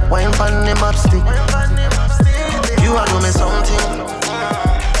 Dada, wine pan the map stick. You a do me something.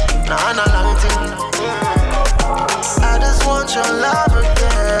 Nah, not long thing. I just want your love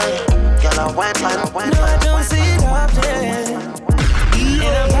again. Girl, I wine pan. No, I don't see it up there.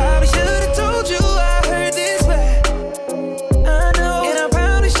 And I probably should've told you I heard this bad. I know. And I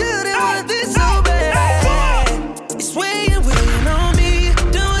probably should've want this so bad. It's weighing on me.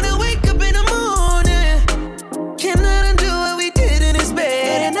 Don't wanna wake up in the morning. Cannot undo what we did in this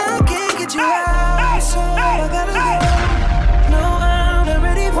bed. And I can't get you out, so I gotta go. No, I'm not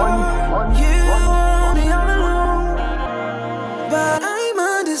ready for you. Be all alone. But I'm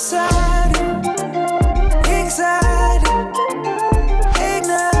undecided. Excited.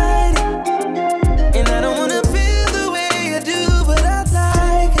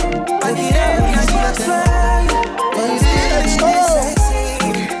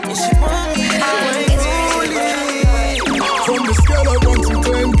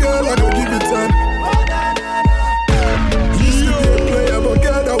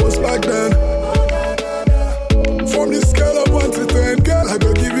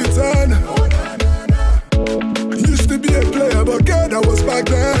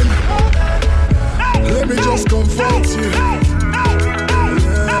 Let me just comfort you. Yeah.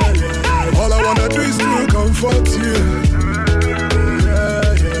 All I wanna do is to comfort you.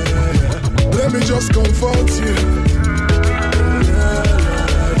 Yeah. Let me just comfort you.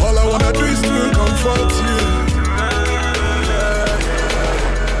 Yeah. All I wanna do is to comfort you.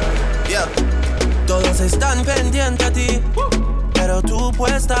 Yeah. Todos están pendientes a ti, pero tú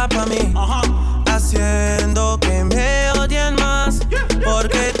puesta pa' mí, haciendo que me odien más,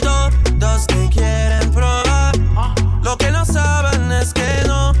 porque todos te quieren probar. Lo que no saben es que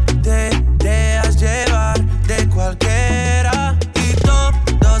no te dejas llevar de cualquiera, y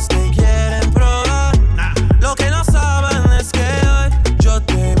todos te quieren probar. Lo que no saben es que hoy yo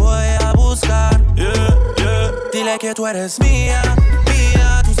te voy a buscar. Dile que tú eres mía,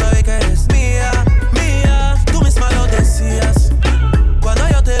 mía, tú sabes que eres mía, mía. Tú misma lo decías cuando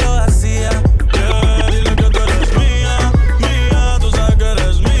yo te lo hacía. Dile que tú eres mía, mía, tú sabes que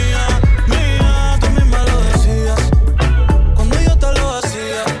eres mía, mía. Tú misma lo decías cuando yo te lo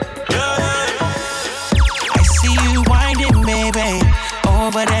hacía. I see you winding, baby,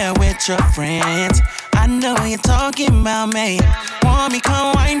 over there with your friends. I know you're talking about me. Want me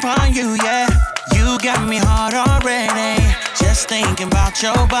come wine for you, yeah. You got me hard already. Just thinking about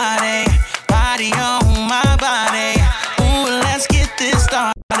your body, body on my body. Ooh, let's get this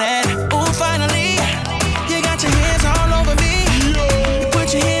started. Ooh, finally, you got your hands all over me. You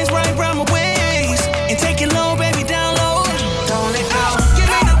put your hands right around my waist and take it low, baby, down low. Don't let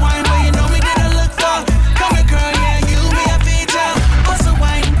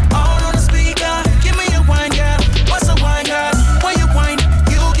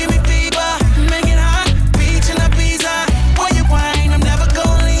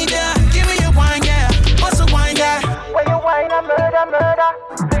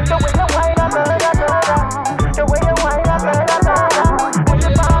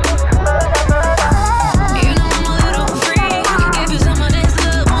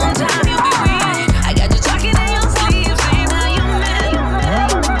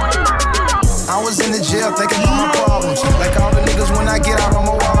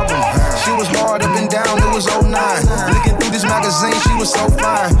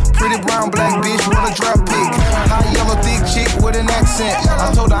Pretty brown black bitch with a drop pick. High yellow thick chick with an accent.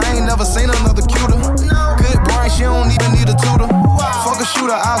 I told her I ain't never seen another cuter. Good brain, she don't even need a tutor. Fuck a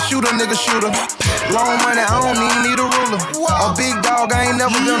shooter, I'll shoot a nigga shooter. Long money, I don't even need a ruler. A big dog, I ain't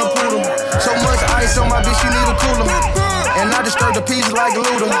never done a poodle. So much ice on my bitch, she need a cooler. And I disturb the peas like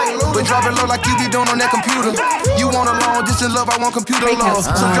Luda. But drop it low like you be doing on that computer. You want a long distance love, I want computer love.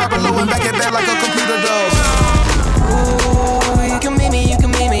 So drop it low and back it back like a computer does. Ooh, you can meet me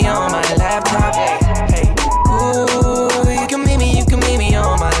on my laptop. Hey. Ooh, you can meet me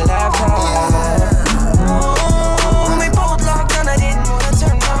on my laptop. Ooh, we both locked on, I didn't wanna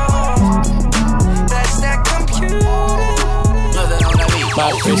turn off. That's that computer.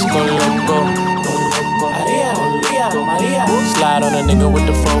 My bitch go loco. Maria. Slide on a nigga with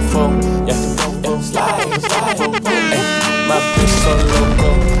the fofo. Yeah, slide. My bitch so loco.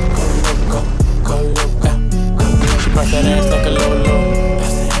 Go loco. She bust that ass like a lolo.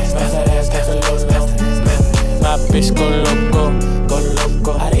 Bust that ass like a lolo. My bitch go loco.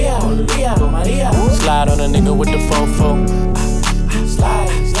 Maria. Slide on a nigga with the fofo. Slide.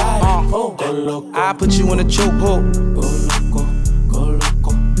 Go loco. I put you in a chokehold. Go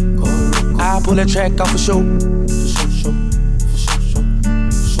loco. I pull that track off a show.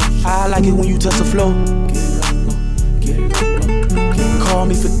 I like it when you touch the floor. Call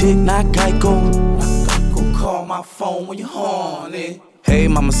me for dick, not Geico. Call my phone when you're horny. Hey,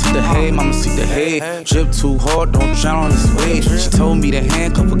 mama, see the hay. Drip too hard, don't drown on this wave. She told me to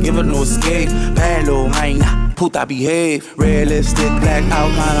handcuff, forgive her, no escape. Bad little hyena, puta behave. Red lipstick, black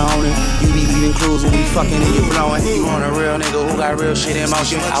outline on it. You be eating clues when we fucking and you blowing. You want a real nigga who got real shit in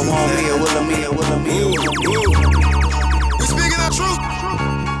motion. I want me a Willamia. We speaking our truth.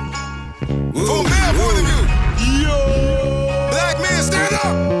 From their point of view. Black men, stand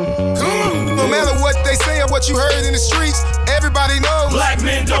up. Come on. No matter what they say or what you heard in the streets, everybody knows black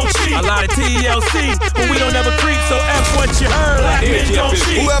men don't cheat. A lot of TLC, but we don't ever creep, so F what you heard. Black men don't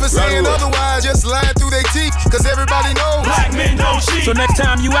cheat. Whoever saying otherwise just lying through their teeth, cause everybody knows black men don't cheat. So next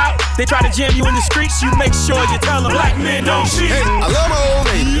time you out, they try to jam you in the streets, you make sure you tell them black men don't cheat. Hey, I love my old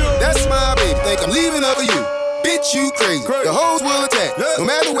lady, that's my baby. Think I'm leaving her for you. Bitch, you crazy. The hoes will attack. No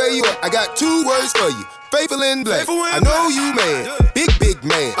matter where you at, I got 2 words for you. Faithful and black. I know you mad. Big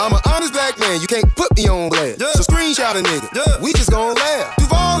man. I'm an honest black man. You can't put me on blast. So screenshot a nigga. We just gon' laugh.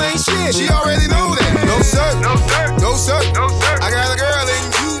 Duval ain't shit. She already know that. No sir. I got a girl and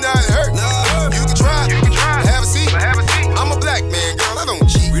you not hurt. You can try. Have a seat. I'm a black man, girl. I don't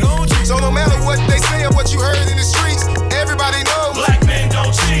cheat. So no matter what they say or what you heard in the streets, everybody knows black men don't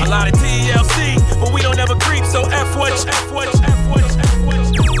cheat. A lot of TLC, but we don't ever creep. So F what.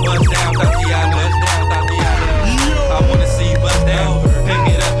 Bust down, Tatiana. I wanna see you bust down.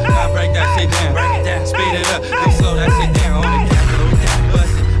 Pick it up, now break that shit down. Speed it up, then slow that shit down on the gas.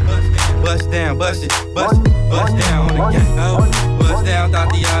 Bust down, bust down on the gas. Bust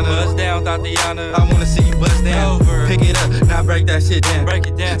down, Tatiana. I wanna see you bust down. Pick it up, now break that shit down.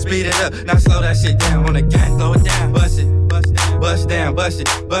 Speed it up, now slow that shit down on the gas. Slow it down, bust down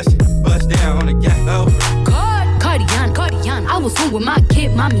on the gas. Cardian, I was home with my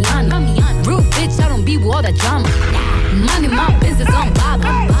kid, Mamiana. Real bitch, I don't be with all that drama. Money, my business on Bob. I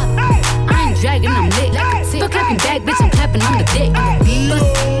ain't dragging, I'm lit. Fuck clapping back, bitch, I'm clapping on the dick.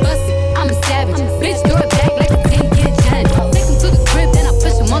 Bust it, I'm a savage. Bitch, throw it back like a 10-year challenge. Take him to the crib, then I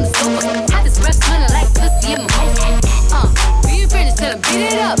push him on the sofa. Had this breath smelling like pussy in my mouth. Being finished, tell him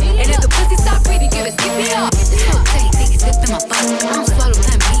beat it up. And if the pussy stop breathing, give it CPR. It's so take it, slip in my body. I don't swallow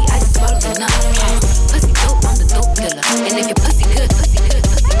that meat, I just swallow the nut. Pussy dope, I'm the dope dealer. And if your pussy good.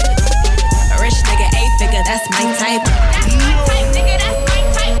 A rich nigga, 8-figure, that's my type. That's my type, nigga, that's my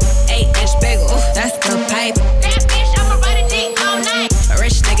type. 8-inch bagel, that's the pipe. That bitch, I'ma ride a dick all night. A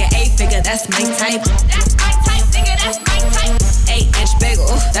rich nigga, 8-figure, that's my type. That's my type, nigga, that's my type. 8-inch bagel,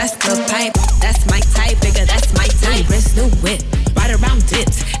 that's the pipe. That's my type, nigga, that's my type. New wrist, new whip, ride around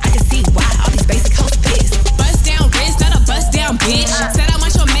dips. I can see why all these basic hoes pissed. Bust down wrist, not a bust down bitch. Said I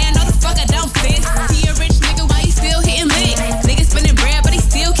want your man, no the fuck I don't fit. See a rich nigga, why he still hitting licks? Nigga spinning bread, but he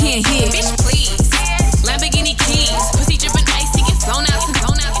still can't hit. Bitch, please. Lamborghini keys, pussy dripping ice, he get flown out.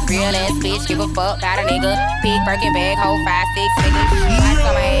 Real ass bitch, give a fuck about a nigga. Big Birkin bag, hold 5-6 niggas. Watch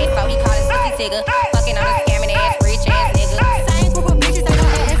on my ass, so he call his pussy tigger. Fucking on a scamming ass, rich ass nigga. Same group of bitches, I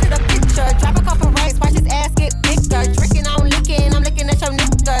know answer the picture. Drop a couple rights, watch his ass get bigger. Drinking, I'm licking, I'm looking at your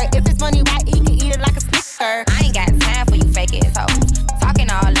nigga. If it's money right, he can eat it like a snicker. I ain't got time for you fake ass hoes. Talking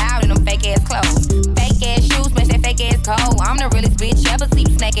all loud in them fake ass clothes. Fake ass shoes, match that fake ass coat. I'm the realest bitch ever see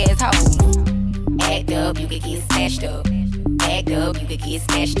snake ass hoes. Act up, you could get snatched up. Act up, you could get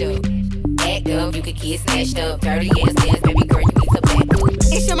snatched up. act up. You could get snatched up. Dirty ass dance, baby girl, you need to back up.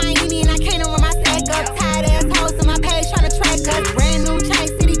 It's your Miami and I can't run my stack up. Tired ass hoes on my page tryna track us. Brand new chain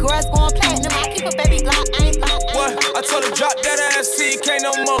city girls going platinum. I keep a baby Glock, I ain't Glock. What? I told her drop that ass, CK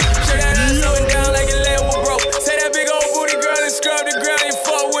no more. Shake that ass up and down like your leg was broke. Say that big old booty girl and scrub the ground. You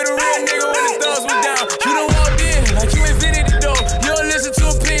fuck with a real nigga when the thugs was down. You done walked in like you invented the door. You don't listen to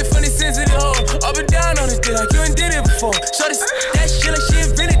a plea funny sensitive hoe. Up and down on this dick like you ain't did it before. Shorty that shit like she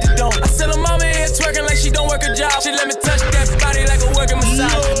invented the dome. I said her mama in here twerking like she don't work a job. She let me touch that body like a working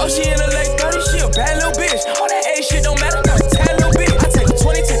massage. Oh, she in her late 30s, she a bad little bitch. All that age shit don't matter, not a tad little bitch. I take a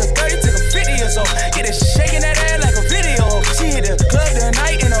 20, take a 30, take a 50 years old. Get it shaking that ass like a video. She hit the club that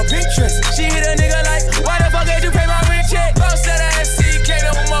night in a pink dress. She hit a nigga like, why the fuck did you pay my rent check? Bounce that ass, CK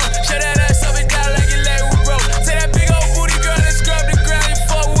no more. Shut that ass up and down like your leg was broke. Say that big old booty girl and scrub the ground. You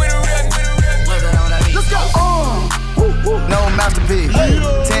fuck with a real. Let's go. No masterpiece.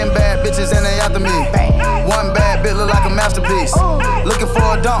 10 bad bitches and they after me. One bad bitch look like a masterpiece. Looking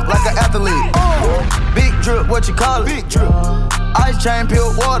for a dunk like an athlete. Big drip, what you call it? Big drip. Ice chain,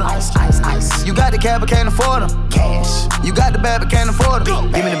 pure water. Ice. You got the cab, but can't afford them. Cash. You got the bad, but can't afford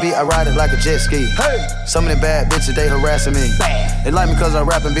them. Give me the beat, I ride it like a jet ski. Hey. Some of the bad bitches, they harassing me. Bad. They like me cause I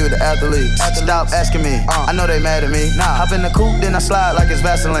rap and be with the athletes. Stop asking me, I know they mad at me. Nah. Hop in the coupe, then I slide like it's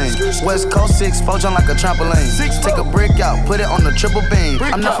Vaseline. West Coast 6, jump like a trampoline. Take a brick out, put it on the triple beam.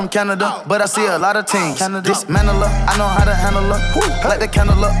 I'm not from Canada, but I see a lot of teams. Dismantle her, I know how to handle her. Light the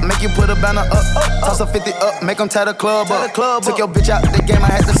candle up, make you put a banner up. Toss a 50 up, make them tie the club up. Took your bitch out the game, I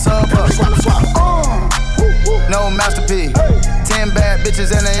had to sub her. No masterpiece. 10 bad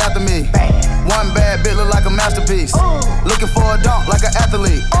bitches and they after me. One bad bitch look like a masterpiece. Looking for a dunk like an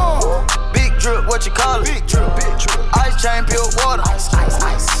athlete. Big drip, what you call it? Big drip. Ice chain, pure water. Ice.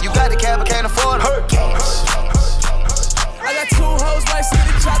 You got the cab, but can't afford it. I got two hoes like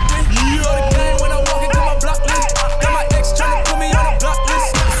city chocolate. You know the game when I walk into my block list. Got my ex tryna put me on a block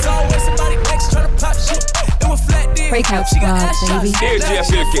list. It's always somebody ex tryna pop shit. It was flat then. Breakout Squad, baby. DJ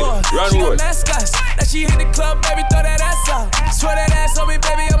Pilkey, Run Wood. Now she hit the club, baby, throw that ass out. Swear that ass on me,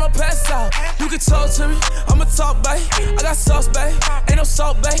 baby, I'ma pass out. You can talk to me, I'ma talk, babe. I got sauce, babe, ain't no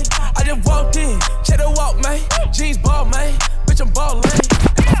salt, babe. I just walked in, check the walk, man. Jeans ball, man, bitch, I'm ballin'. If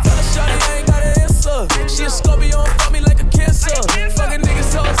I feel a shawty, I ain't got an answer. She a Scorpio, fuck me like a cancer. Fucking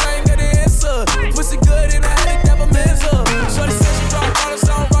niggas toes, I ain't got an answer. Pussy good and I had to dab a man's up. Shorty said she drop bottles,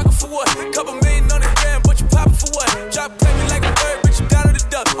 I don't rock it for what? Couple million on the gram, but you poppin' for what? Drop play me like a bird, bitch, you down to the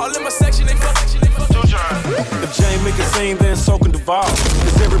duck. All in my section, they fuck. If Jane make a scene, then so can Duval.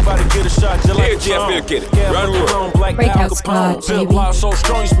 Cause everybody get a shot just like a drum. Run Wood. Black Breakout Squad, baby. So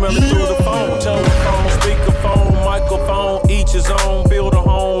strong, you smell it through the phone. Telephone, speakerphone, microphone, each his own. Build a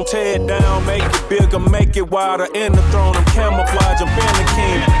home, tear it down, make it bigger, make it wider. In the throne, I'm camouflage, I'm been the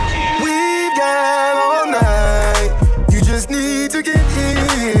king. We've got all night, you just need to get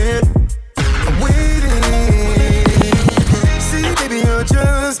in. I'm waiting. See, baby, you're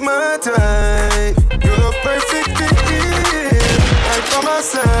just my type. You're perfect fit in, right by my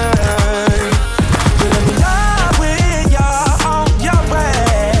side. But let me love when you're on your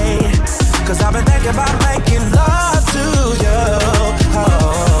way. Cause I've been thinking about making love to you.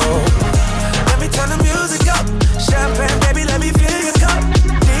 Oh. Let me turn the music up. Champagne, baby, let me fill your cup.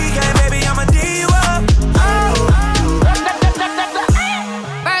 DJ, baby, I'ma D you up. Oh.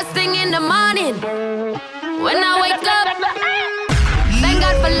 First thing in the morning, when I wake up, thank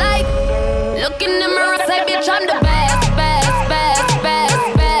God for life. Look in the mirror, say, bitch, I'm the best, best, best, best,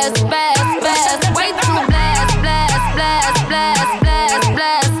 best, best, best. Wait till the blast, blast, blast, blast, blast,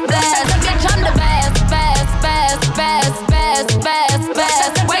 blast, blast. Bitch, I'm the best, best, best, best, best, best,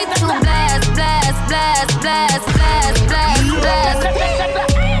 best. Wait till the blast, blast, blast, blast, blast, blast, blast.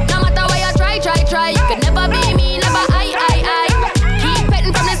 No matter what you try, you can never be me, never I. Keep petting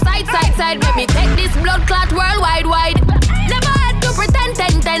from the side, make me take this blood clot worldwide, wide. Never had to pretend,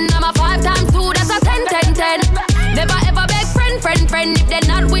 10. I'm a 5 times 2, that's a 10. Never ever beg friend. If they're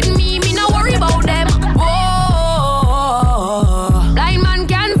not with me no worry about them. Whoa, blind man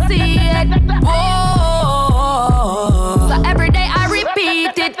can see it. Whoa, so every day I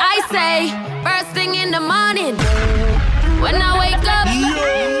repeat it. I say, first thing in the morning, when I wake up,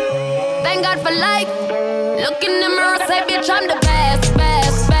 thank God for life. Look in the mirror, say, bitch, I'm the best,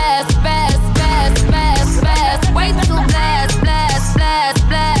 best, best, best, best, best, best. Wait till blast, blast, blast,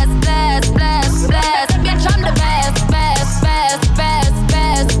 blast, blast, blast, blast. Bitch, I'm the best, best, best, best,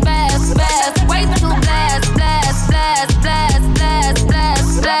 best, best, best. Wait till blast, blast, blast, blast, blast,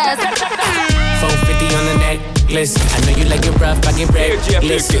 blast, blast. 450 on the neck. reckless. I know you like it rough, I get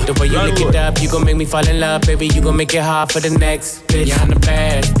reckless. The way you lick it up, you gon' make me fall in love, baby. You gon' make it hard for the next bitch. Yeah, I'm the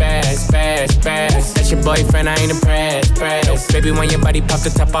best. That's your boyfriend, I ain't impressed. Baby, when your body pop the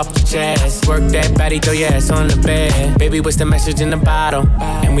top off your chest, work that body, throw your ass on the bed. Baby, what's the message in the bottle?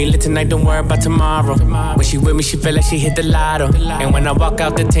 And we lit tonight, don't worry about tomorrow. When she with me, she feel like she hit the lotto. And when I walk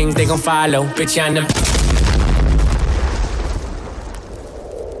out, the things they gon' follow. Bitch, I'm the